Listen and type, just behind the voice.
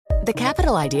The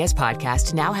Capital Ideas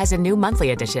Podcast now has a new monthly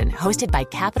edition hosted by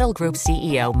Capital Group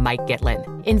CEO Mike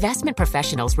Gitlin. Investment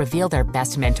professionals reveal their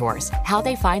best mentors, how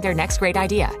they find their next great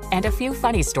idea, and a few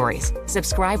funny stories.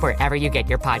 Subscribe wherever you get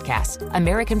your podcasts.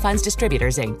 American Funds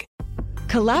Distributors, Inc.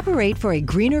 Collaborate for a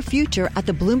greener future at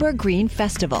the Bloomberg Green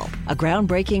Festival, a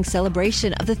groundbreaking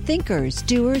celebration of the thinkers,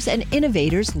 doers, and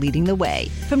innovators leading the way.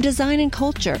 From design and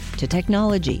culture to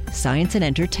technology, science, and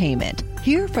entertainment.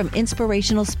 Hear from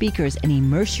inspirational speakers and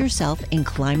immerse yourself in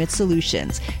climate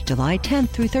solutions. July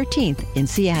 10th through 13th in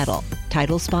Seattle.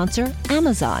 Title sponsor,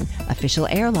 Amazon. Official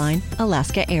airline,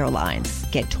 Alaska Airlines.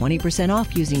 Get 20%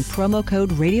 off using promo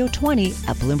code radio20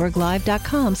 at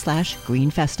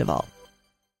bloomberglive.com/greenfestival.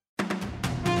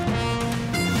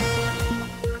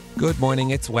 Good morning,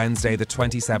 it's Wednesday the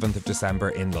 27th of December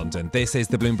in London. This is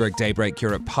the Bloomberg Daybreak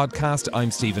Europe podcast.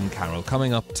 I'm Stephen Carroll.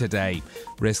 Coming up today,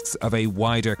 risks of a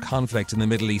wider conflict in the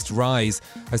Middle East rise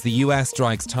as the US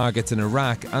strikes targets in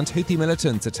Iraq and Houthi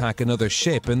militants attack another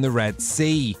ship in the Red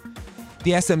Sea.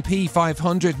 The S&P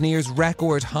 500 nears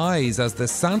record highs as the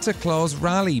Santa Claus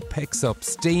rally picks up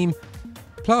steam.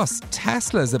 Plus,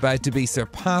 Tesla's about to be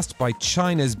surpassed by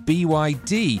China's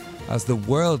BYD as the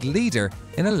world leader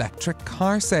in electric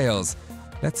car sales.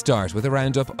 Let's start with a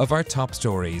roundup of our top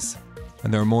stories.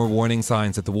 And there are more warning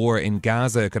signs that the war in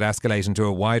Gaza could escalate into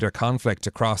a wider conflict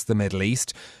across the Middle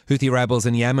East. Houthi rebels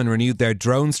in Yemen renewed their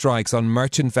drone strikes on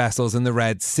merchant vessels in the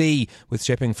Red Sea, with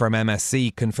shipping firm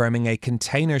MSC confirming a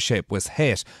container ship was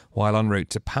hit while en route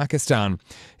to Pakistan.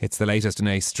 It's the latest in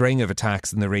a string of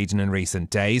attacks in the region in recent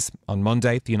days. On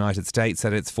Monday, the United States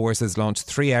said its forces launched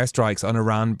 3 airstrikes on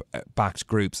Iran-backed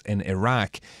groups in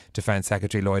Iraq. Defence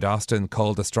Secretary Lloyd Austin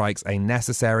called the strikes a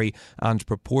necessary and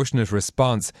proportionate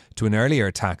response to an earlier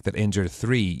attack that injured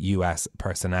 3 US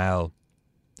personnel.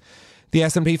 The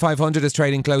S&P 500 is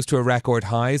trading close to a record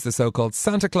high as the so-called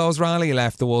Santa Claus rally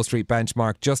left the Wall Street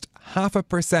benchmark just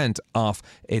 0.5% off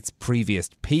its previous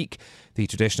peak. The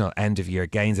traditional end-of-year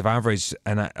gains have averaged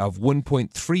of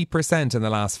 1.3% in the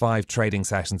last 5 trading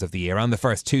sessions of the year and the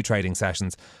first 2 trading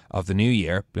sessions of the new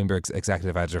year. Bloomberg's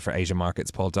executive editor for Asia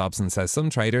Markets, Paul Dobson, says some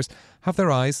traders have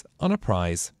their eyes on a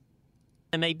prize.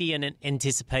 There may be an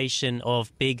anticipation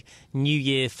of big New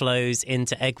Year flows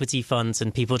into equity funds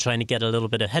and people trying to get a little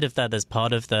bit ahead of that as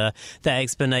part of the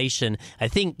explanation. I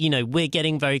think, we're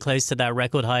getting very close to that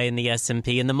record high in the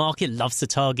S&P and the market loves the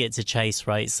target to chase,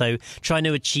 right? So trying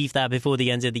to achieve that before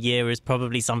the end of the year is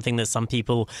probably something that some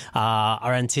people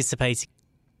are anticipating.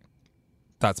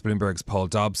 That's Bloomberg's Paul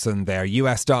Dobson there.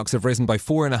 US stocks have risen by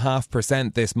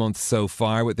 4.5% this month so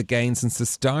far, with the gains since the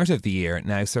start of the year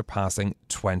now surpassing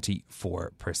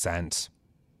 24%.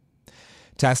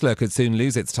 Tesla could soon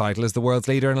lose its title as the world's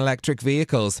leader in electric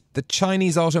vehicles. The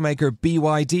Chinese automaker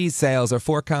BYD's sales are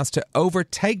forecast to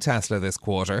overtake Tesla this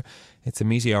quarter. It's a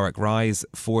meteoric rise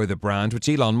for the brand, which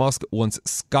Elon Musk once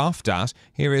scoffed at.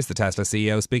 Here is the Tesla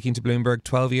CEO speaking to Bloomberg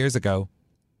 12 years ago.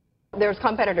 There's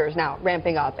competitors now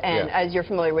ramping up, and as you're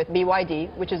familiar with BYD,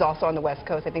 which is also on the West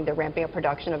Coast, I think they're ramping up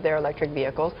production of their electric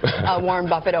vehicles. Warren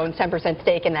Buffett owns 10%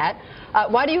 stake in that.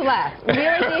 Why do you laugh?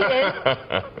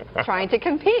 BYD is trying to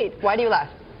compete. Why do you laugh?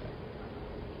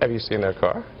 Have you seen their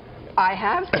car? I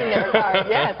have seen their cars,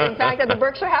 yes. In fact, at the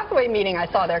Berkshire Hathaway meeting, I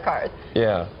saw their cars.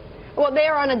 Yeah. Well, they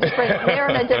are on a different...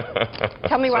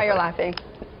 Tell me why you're laughing.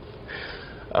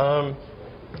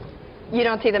 You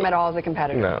don't see them at all as a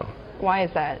competitor? No. Why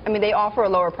is that? I mean, they offer a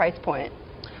lower price point.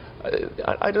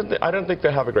 I don't think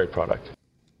they have a great product.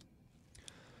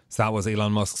 So that was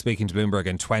Elon Musk speaking to Bloomberg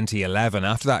in 2011.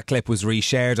 After that clip was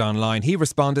reshared online, he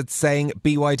responded saying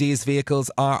BYD's vehicles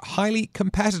are highly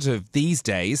competitive these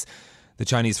days. The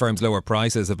Chinese firm's lower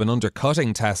prices have been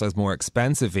undercutting Tesla's more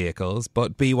expensive vehicles,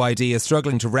 but BYD is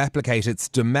struggling to replicate its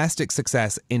domestic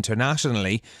success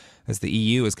internationally, as the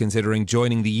EU is considering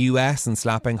joining the US and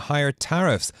slapping higher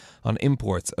tariffs on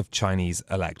imports of Chinese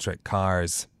electric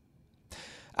cars.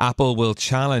 Apple will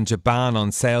challenge a ban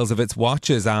on sales of its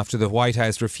watches after the White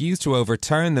House refused to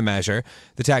overturn the measure.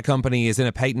 The tech company is in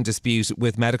a patent dispute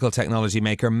with medical technology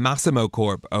maker Masimo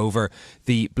Corp over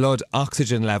the blood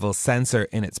oxygen level sensor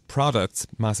in its products.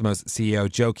 Masimo's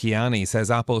CEO Joe Kiani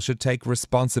says Apple should take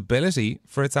responsibility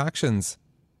for its actions.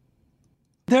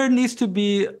 There needs to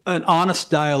be an honest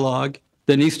dialogue.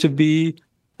 There needs to be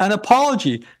an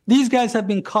apology. These guys have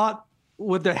been caught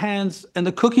with their hands in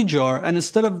the cookie jar, and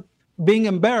instead of being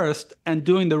embarrassed and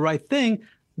doing the right thing,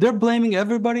 they're blaming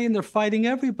everybody and they're fighting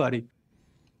everybody.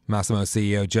 Massimo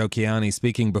CEO Joe Chiani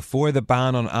speaking before the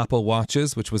ban on Apple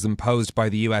Watches, which was imposed by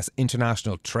the US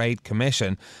International Trade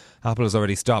Commission. Apple has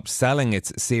already stopped selling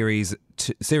its Series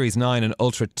 9 and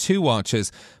Ultra 2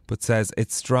 watches, but says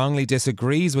it strongly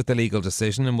disagrees with the legal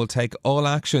decision and will take all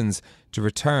actions to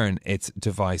return its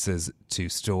devices to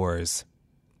stores.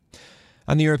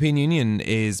 And the European Union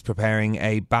is preparing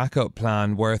a backup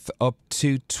plan worth up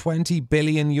to 20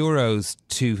 billion euros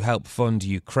to help fund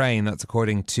Ukraine. That's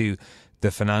according to the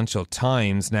Financial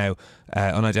Times. Now,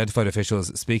 unidentified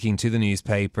officials speaking to the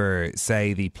newspaper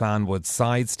say the plan would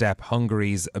sidestep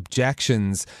Hungary's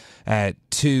objections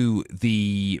to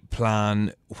the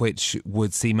plan, which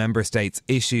would see member states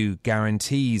issue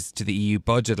guarantees to the EU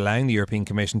budget, allowing the European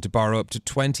Commission to borrow up to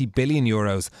 20 billion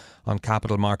euros on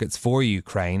capital markets for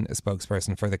Ukraine. A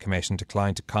spokesperson for the Commission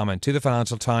declined to comment to the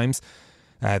Financial Times.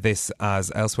 This,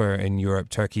 as elsewhere in Europe,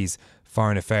 Turkey's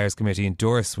Foreign Affairs Committee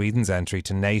endorsed Sweden's entry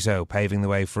to NATO, paving the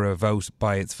way for a vote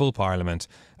by its full parliament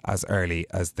as early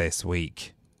as this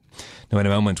week. Now, in a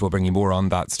moment, we'll bring you more on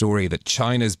that story that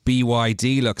China's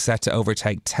BYD looks set to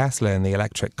overtake Tesla in the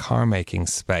electric car making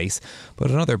space.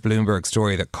 But another Bloomberg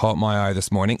story that caught my eye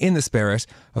this morning, in the spirit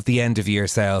of the end of year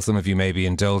sale some of you may be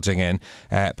indulging in.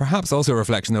 Perhaps also a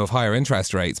reflection, though, of higher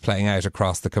interest rates playing out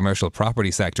across the commercial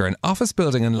property sector. An office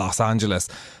building in Los Angeles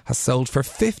has sold for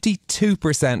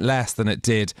 52% less than it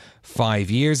did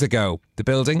 5 years ago. The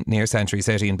building near Century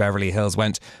City in Beverly Hills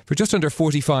went for just under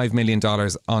 $45 million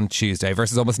on Tuesday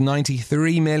versus almost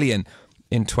 $93 million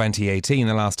in 2018,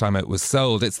 the last time it was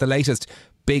sold. It's the latest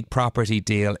big property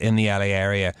deal in the LA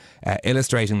area,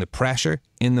 illustrating the pressure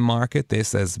in the market.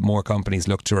 This as more companies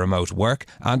look to remote work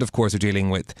and, of course, are dealing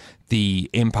with the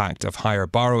impact of higher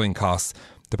borrowing costs.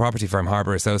 The property firm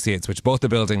Harbour Associates, which bought the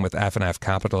building with F&F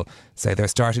Capital, say they're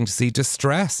starting to see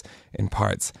distress in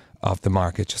parts of the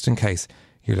market. Just in case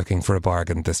you're looking for a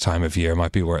bargain this time of year,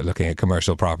 might be worth looking at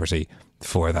commercial property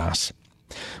for that.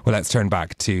 Well, let's turn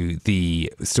back to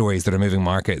the stories that are moving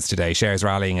markets today. Shares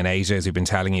rallying in Asia, as we've been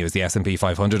telling you, as the S&P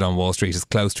 500 on Wall Street is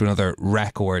close to another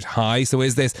record high. So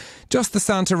is this just the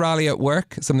Santa rally at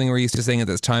work, something we're used to seeing at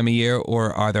this time of year,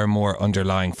 or are there more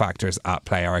underlying factors at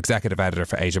play? Our executive editor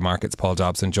for Asia Markets, Paul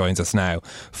Dobson, joins us now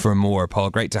for more.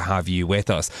 Paul, great to have you with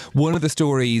us. One of the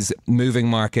stories moving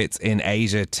markets in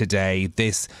Asia today,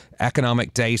 this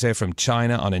economic data from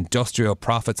China on industrial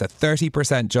profits, a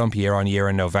 30% jump year on year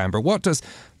in November. What does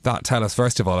that tell us,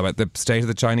 first of all, about the state of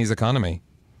the Chinese economy?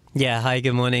 Yeah, hi,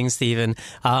 good morning, Stephen.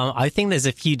 I think there's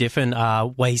a few different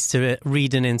ways to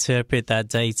read and interpret that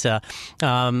data.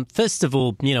 First of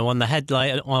all, you know, on the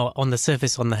headline, on the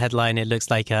surface, on the headline, it looks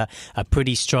like a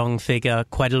pretty strong figure,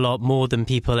 quite a lot more than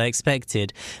people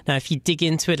expected. Now, if you dig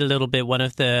into it a little bit, one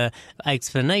of the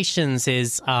explanations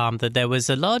is that there was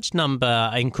a large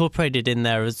number incorporated in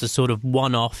there as a sort of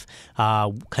one-off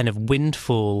kind of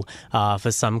windfall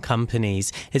for some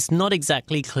companies. It's not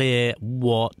exactly clear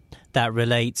what that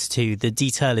relates to. The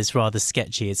detail is rather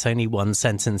sketchy. It's only one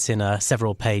sentence in a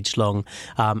several-page long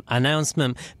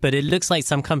announcement, but it looks like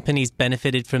some companies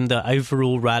benefited from the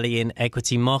overall rally in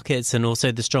equity markets and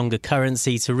also the stronger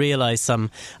currency to realise some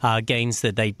gains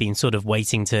that they'd been sort of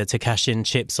waiting to cash in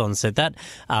chips on. So that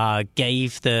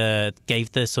gave the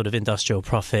sort of industrial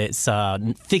profits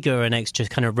figure an extra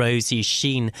kind of rosy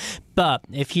sheen. But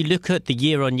if you look at the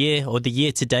year-on-year or the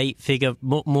year-to-date figure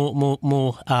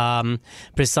more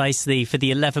precisely, for the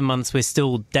 11 months, we're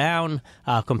still down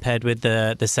compared with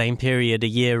the same period a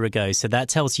year ago. So that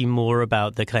tells you more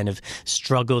about the kind of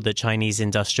struggle that Chinese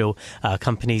industrial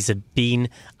companies have been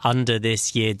under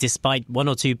this year, despite one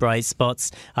or two bright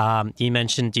spots. You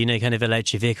mentioned, kind of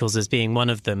electric vehicles as being one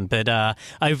of them. But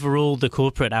overall, the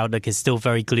corporate outlook is still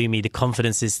very gloomy. The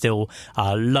confidence is still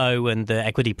low, and the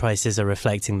equity prices are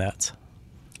reflecting that.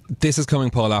 This is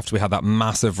coming, Paul, after we had that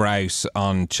massive rout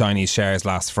on Chinese shares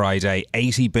last Friday.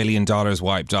 $80 billion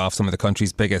wiped off some of the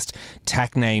country's biggest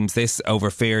tech names. This over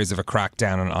fears of a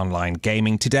crackdown on online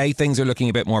gaming. Today, things are looking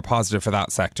a bit more positive for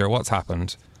that sector. What's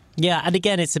happened? Yeah, and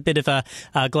again, it's a bit of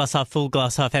a glass half full,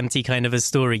 glass half empty kind of a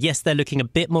story. Yes, they're looking a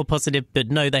bit more positive,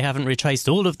 but no, they haven't retraced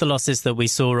all of the losses that we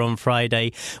saw on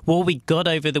Friday. What we got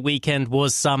over the weekend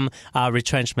was some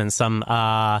retrenchment, some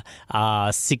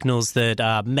signals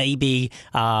that maybe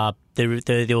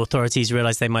the authorities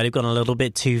realized they might have gone a little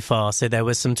bit too far. So there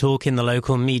was some talk in the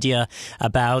local media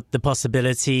about the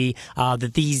possibility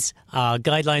that these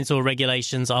guidelines or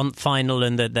regulations aren't final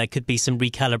and that there could be some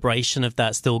recalibration of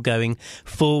that still going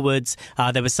forwards.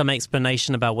 There was some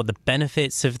explanation about what the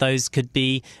benefits of those could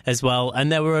be as well.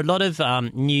 And there were a lot of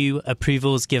new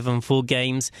approvals given for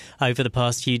games over the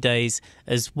past few days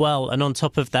as well. And on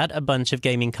top of that, a bunch of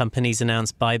gaming companies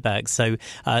announced buybacks. So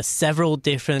several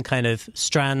different kind of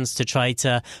strands to try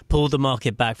to pull the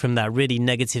market back from that really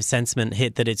negative sentiment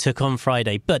hit that it took on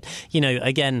Friday. But,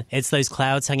 again, it's those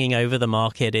clouds hanging over the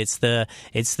market. It's the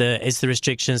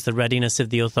restrictions, the readiness of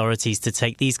the authorities to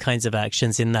take these kinds of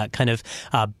actions in that kind of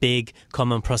big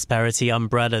common prosperity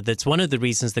umbrella. That's one of the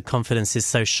reasons the confidence is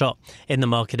so shot in the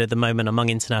market at the moment among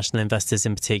international investors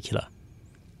in particular.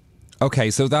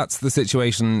 Okay, so that's the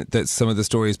situation that some of the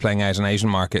stories playing out in Asian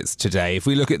markets today. If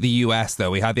we look at the US, though,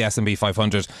 we had the S&P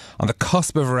 500 on the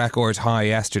cusp of a record high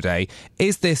yesterday.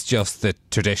 Is this just the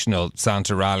traditional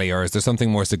Santa rally, or is there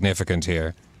something more significant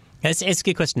here? It's a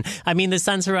good question. I mean, the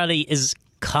Santa rally is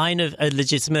kind of a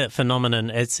legitimate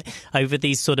phenomenon. It's over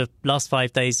these sort of last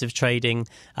 5 days of trading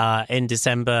in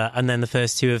December and then the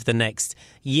first two of the next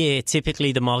year.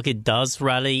 Typically, the market does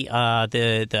rally.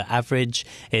 The average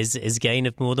is gain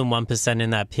of more than 1%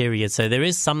 in that period. So there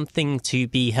is something to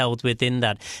be held within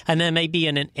that. And there may be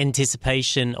an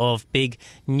anticipation of big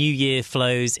new year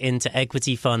flows into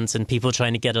equity funds and people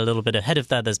trying to get a little bit ahead of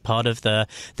that as part of the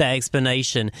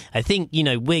explanation. I think,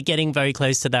 we're getting very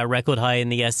close to that record high in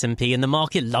the S&P, and the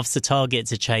market loves a target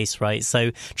to chase, right?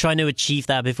 So trying to achieve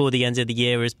that before the end of the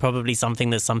year is probably something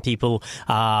that some people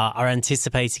are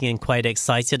anticipating and quite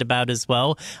excited about as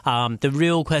well. The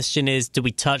real question is, do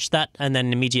we touch that and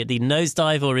then immediately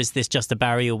nosedive, or is this just a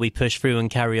barrier we push through and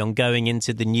carry on going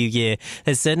into the new year?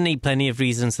 There's certainly plenty of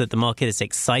reasons that the market is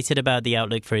excited about the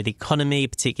outlook for the economy,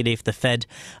 particularly if the Fed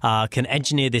can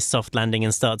engineer this soft landing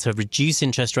and start to reduce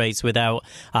interest rates without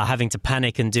having to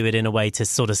panic and do it in a way to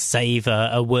sort of save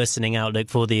a worsening outlook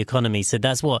for the economy. So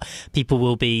that's what people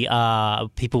will be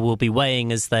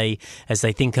weighing as they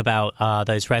think about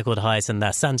those record highs and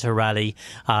that Santa rally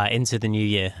into the new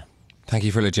year. Thank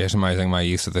you for legitimising my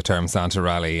use of the term Santa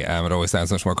rally. It always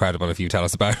sounds much more credible if you tell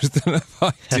us about it than if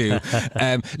I do.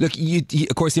 Look, you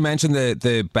of course, you mentioned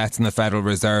the bets in the Federal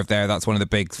Reserve there. That's one of the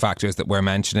big factors that we're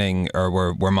mentioning or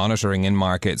we're monitoring in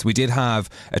markets. We did have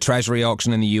a Treasury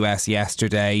auction in the US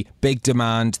yesterday. Big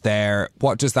demand there.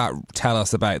 What does that tell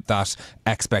us about that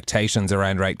expectations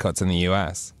around rate cuts in the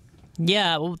US?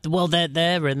 Yeah, well, they're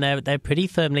there and they're pretty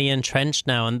firmly entrenched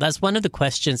now. And that's one of the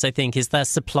questions, I think, is that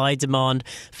supply-demand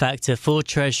factor for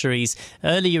treasuries.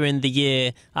 Earlier in the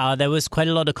year, there was quite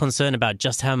a lot of concern about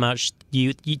just how much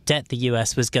debt the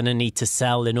US was going to need to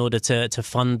sell in order to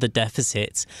fund the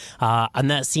deficit. And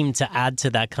that seemed to add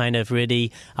to that kind of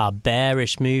really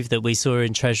bearish move that we saw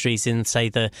in treasuries in, say,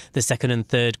 the second and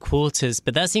third quarters.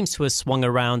 But that seems to have swung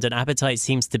around, and appetite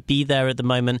seems to be there at the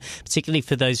moment, particularly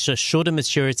for those just shorter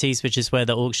maturities, which is where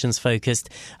the auction's focused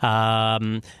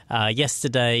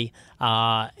yesterday.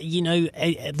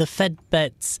 The Fed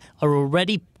bets are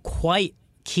already quite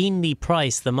keenly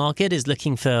priced. The market is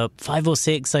looking for 5 or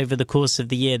 6 over the course of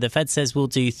the year. The Fed says we'll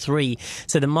do 3.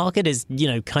 So the market is,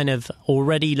 kind of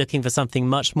already looking for something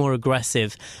much more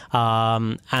aggressive.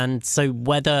 And so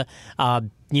whether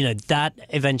that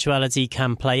eventuality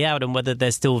can play out and whether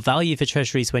there's still value for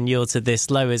treasuries when yields are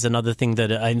this low is another thing that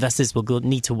investors will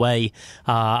need to weigh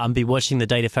and be watching the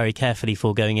data very carefully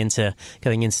for going into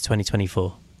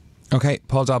 2024. Okay,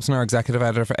 Paul Dobson, our Executive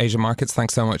Editor for Asia Markets,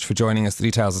 thanks so much for joining us. The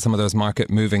details of some of those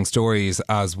market-moving stories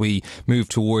as we move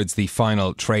towards the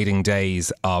final trading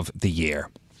days of the year.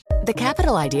 The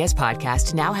Capital Ideas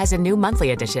Podcast now has a new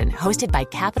monthly edition hosted by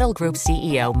Capital Group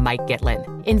CEO Mike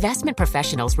Gitlin. Investment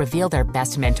professionals reveal their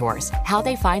best mentors, how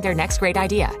they find their next great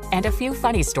idea, and a few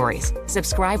funny stories.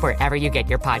 Subscribe wherever you get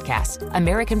your podcasts.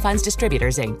 American Funds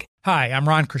Distributors, Inc. Hi, I'm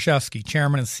Ron Kraszewski,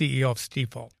 Chairman and CEO of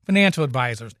Stifel. Financial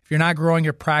advisors, if you're not growing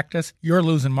your practice, you're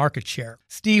losing market share.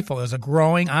 Stifel is a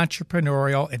growing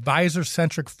entrepreneurial,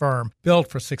 advisor-centric firm built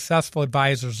for successful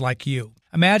advisors like you.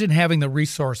 Imagine having the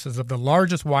resources of the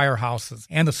largest wirehouses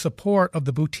and the support of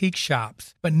the boutique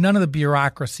shops, but none of the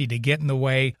bureaucracy to get in the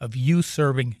way of you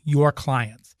serving your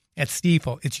clients. At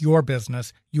Stifel, it's your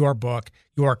business, your book,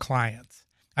 your clients.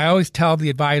 I always tell the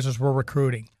advisors we're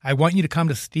recruiting, I want you to come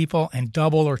to Stifel and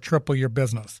double or triple your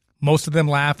business. Most of them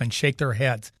laugh and shake their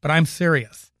heads, but I'm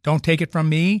serious. Don't take it from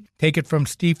me. Take it from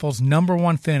Stifel's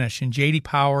 #1 finish in J.D.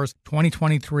 Power's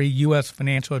 2023 U.S.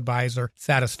 Financial Advisor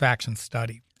Satisfaction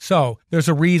Study. So there's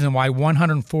a reason why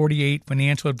 148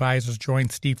 financial advisors joined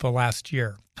Stifel last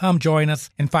year. Come join us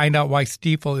and find out why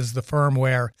Stifel is the firm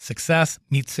where success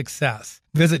meets success.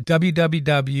 Visit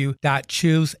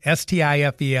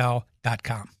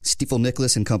www.choosestifel.com. Stifel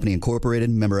Nicholas and Company Incorporated,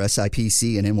 member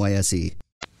SIPC and NYSE.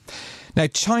 Now,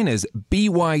 China's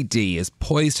BYD is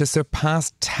poised to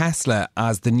surpass Tesla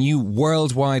as the new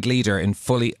worldwide leader in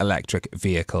fully electric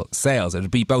vehicle sales. It would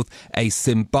be both a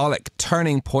symbolic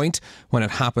turning point when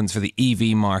it happens for the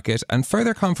EV market and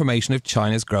further confirmation of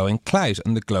China's growing clout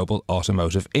in the global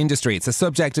automotive industry. It's the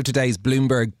subject of today's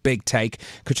Bloomberg Big Take.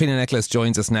 Katrina Nicholas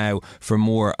joins us now for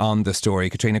more on the story.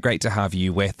 Katrina, great to have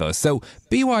you with us. So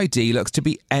BYD looks to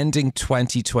be ending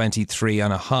 2023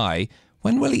 on a high.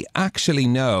 When will he actually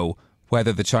know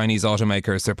whether the Chinese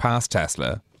automaker surpassed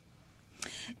Tesla?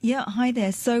 Yeah, hi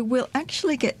there. So we'll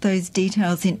actually get those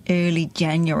details in early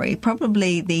January,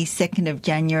 probably the 2nd of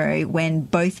January, when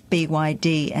both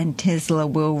BYD and Tesla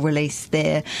will release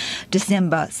their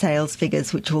December sales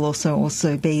figures, which will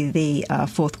also be the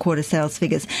fourth quarter sales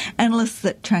figures. Analysts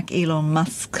that track Elon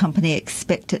Musk's company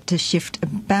expect it to shift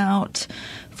about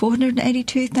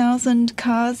 482,000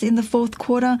 cars in the fourth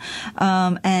quarter,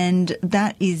 and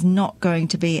that is not going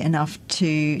to be enough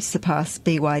to surpass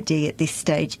BYD at this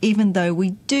stage, even though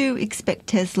we do expect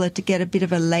Tesla to get a bit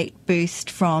of a late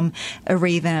boost from a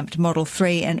revamped Model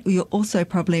 3, and you'll also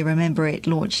probably remember it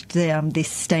launched this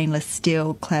stainless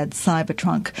steel clad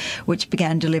Cybertruck, which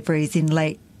began deliveries in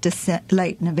late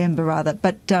November,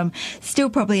 but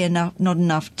still probably not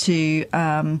enough to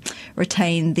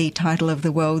retain the title of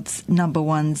the world's number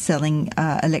one selling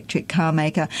electric car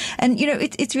maker. And, you know,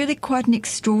 it's really quite an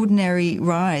extraordinary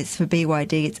rise for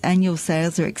BYD. Its annual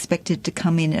sales are expected to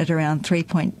come in at around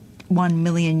 3.1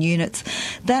 million units.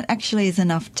 That actually is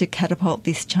enough to catapult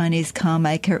this Chinese car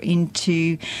maker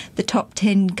into the top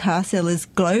 10 car sellers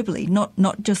globally, not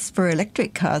just for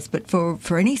electric cars, but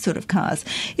for any sort of cars.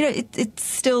 You know, it's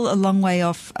still a long way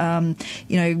off,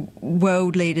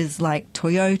 world leaders like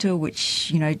Toyota, which,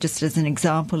 you know, just as an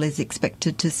example, is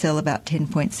expected to sell about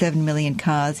 10.7 million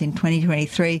cars in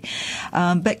 2023.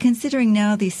 But considering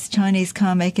now this Chinese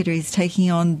car maker is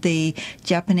taking on the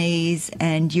Japanese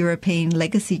and European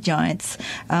legacy giants,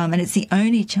 and it's the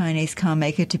only Chinese car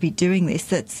maker to be doing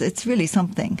this, it's really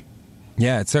something.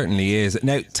 Yeah, it certainly is.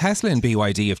 Now, Tesla and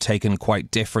BYD have taken quite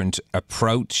different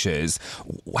approaches.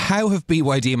 How have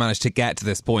BYD managed to get to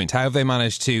this point? How have they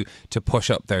managed to push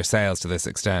up their sales to this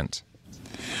extent?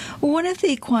 Well, one of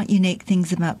the quite unique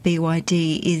things about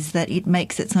BYD is that it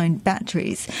makes its own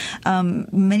batteries.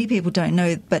 Many people don't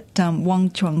know, but Wang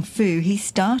Chuangfu, he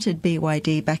started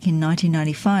BYD back in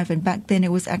 1995, and back then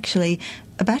it was actually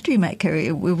a battery maker.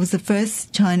 It was the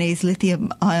first Chinese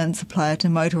lithium-ion supplier to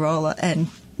Motorola and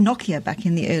Nokia back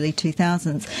in the early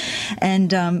 2000s.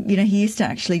 And, he used to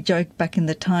actually joke back in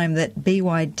the time that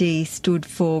BYD stood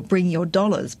for Bring Your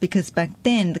Dollars, because back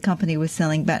then the company was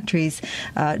selling batteries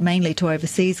mainly to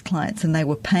overseas clients, and they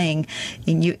were paying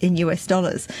in US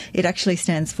dollars. It actually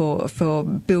stands for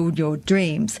Build Your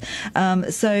Dreams.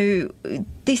 So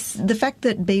the fact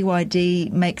that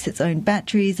BYD makes its own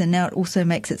batteries and now it also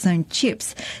makes its own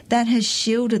chips, that has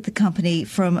shielded the company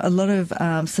from a lot of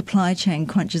supply chain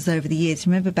crunches over the years.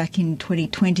 Remember back in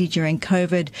 2020 during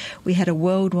COVID, we had a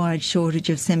worldwide shortage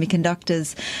of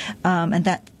semiconductors, and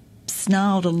that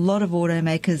snarled a lot of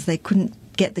automakers. They couldn't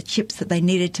get the chips that they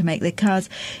needed to make their cars.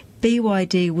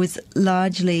 BYD was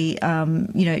largely,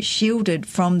 shielded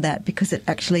from that because it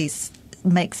actually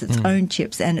makes its own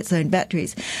chips and its own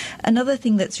batteries. Another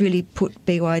thing that's really put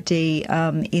BYD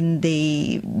in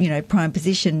the prime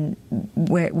position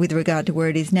with regard to where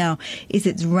it is now is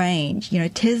its range. You know,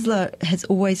 Tesla has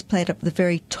always played up the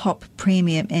very top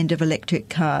premium end of electric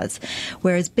cars,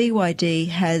 whereas BYD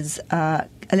has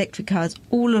electric cars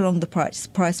all along the price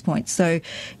point. So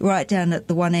right down at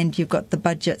the one end, you've got the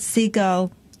budget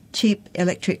Seagull, cheap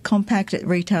electric compact. It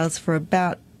retails for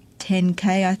about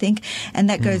 $10,000, I think, and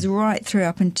that goes right through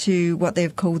up into what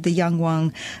they've called the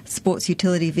Yangwang sports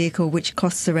utility vehicle, which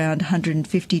costs around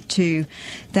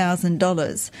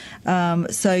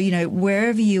 $152,000. So,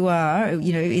 wherever you are,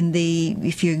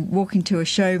 if you walk into a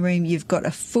showroom, you've got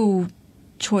a full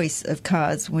choice of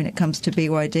cars when it comes to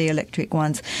BYD electric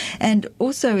ones. And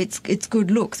also it's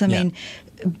good looks. I mean,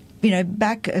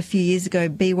 back a few years ago,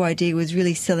 BYD was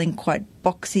really selling quite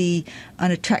boxy,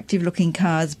 unattractive looking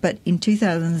cars, but in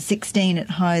 2016 it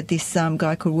hired this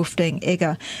guy called Wolfgang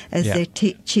Egger as their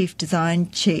chief design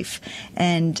chief,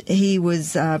 and he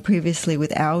was previously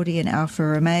with Audi and Alfa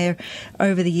Romeo.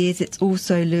 Over the years it's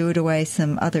also lured away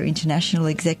some other international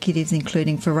executives,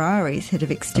 including Ferrari's head of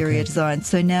exterior design,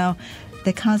 so now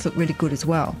their cars look really good as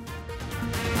well.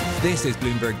 This is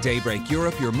Bloomberg Daybreak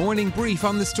Europe, your morning brief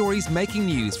on the stories making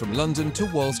news from London to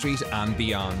Wall Street and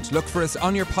beyond. Look for us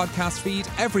on your podcast feed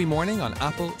every morning on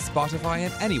Apple, Spotify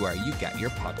and anywhere you get your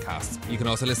podcasts. You can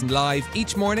also listen live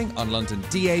each morning on London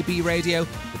DAB Radio,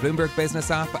 the Bloomberg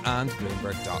Business app and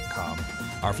Bloomberg.com.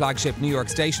 Our flagship New York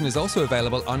station is also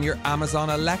available on your Amazon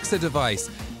Alexa device.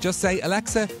 Just say,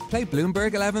 Alexa, play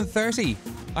Bloomberg 1130.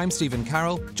 I'm Stephen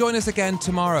Carroll. Join us again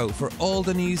tomorrow for all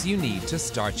the news you need to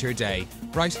start your day,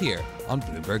 right here on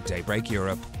Bloomberg Daybreak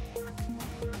Europe.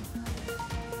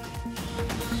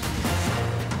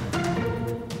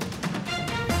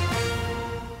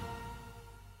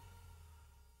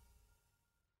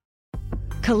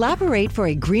 Collaborate for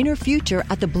a greener future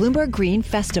at the Bloomberg Green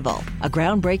Festival, a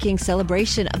groundbreaking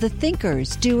celebration of the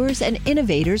thinkers, doers, and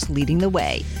innovators leading the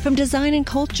way. From design and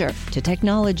culture to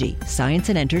technology, science,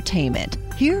 and entertainment.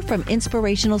 Hear from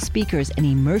inspirational speakers and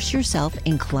immerse yourself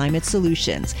in climate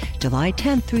solutions. July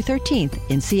 10th through 13th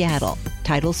in Seattle.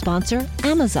 Title sponsor,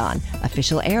 Amazon.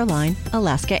 Official airline,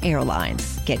 Alaska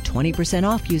Airlines. Get 20%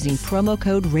 off using promo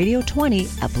code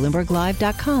radio20 at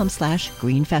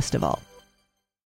BloombergLive.com/Green Festival.